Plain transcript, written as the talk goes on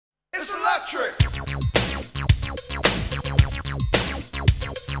electric.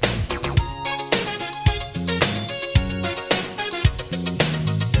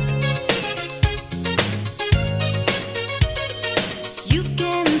 You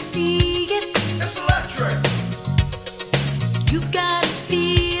can see it. It's electric. You gotta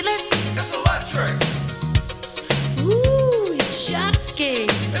feel it. It's electric. Ooh, it's shocking.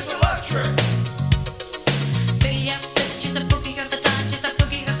 It's electric. She's a boogie, got the time. She's a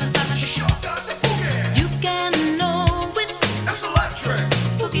boogie, got the style. She sure got the boogie. You can know it. It's electric.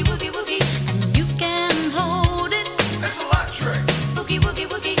 Boogie, woogie, woogie. And you can hold it. It's electric. Boogie, woogie,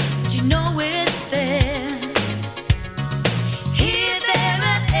 woogie. But you know it's there. Here, there,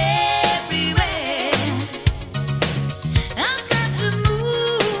 and everywhere. I've got to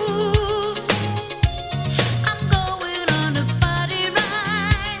move. I'm going on a party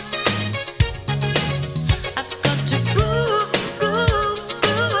ride. I've got to groove, groove,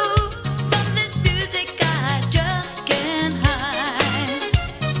 groove. From this music I just can't hide.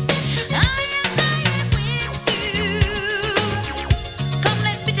 I am with you. Come,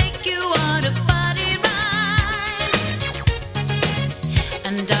 let me take you on a party ride.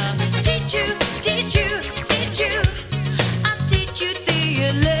 And I'll teach you, teach you, teach you. I'll teach you the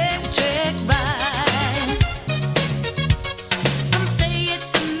electric ride. Some say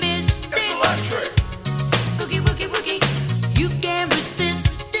it's a mystic. It's electric. Boogie, woogie, woogie. You can't resist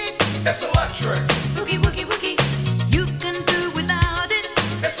it. It's electric. Boogie, woogie,